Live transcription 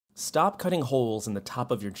Stop cutting holes in the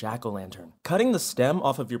top of your jack-o'-lantern. Cutting the stem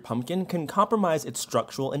off of your pumpkin can compromise its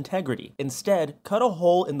structural integrity. Instead, cut a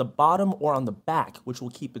hole in the bottom or on the back, which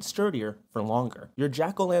will keep it sturdier for longer. Your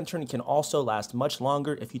jack-o'-lantern can also last much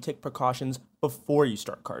longer if you take precautions before you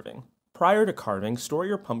start carving. Prior to carving, store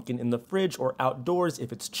your pumpkin in the fridge or outdoors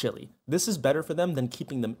if it's chilly. This is better for them than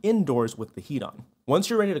keeping them indoors with the heat on.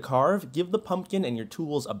 Once you're ready to carve, give the pumpkin and your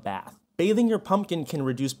tools a bath. Bathing your pumpkin can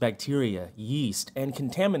reduce bacteria, yeast, and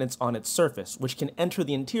contaminants on its surface, which can enter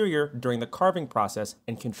the interior during the carving process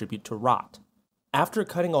and contribute to rot. After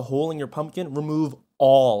cutting a hole in your pumpkin, remove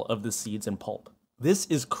all of the seeds and pulp. This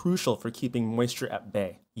is crucial for keeping moisture at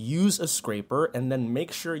bay. Use a scraper and then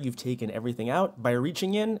make sure you've taken everything out by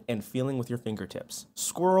reaching in and feeling with your fingertips.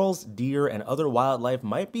 Squirrels, deer, and other wildlife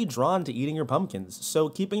might be drawn to eating your pumpkins, so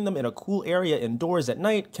keeping them in a cool area indoors at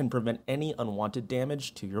night can prevent any unwanted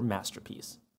damage to your masterpiece.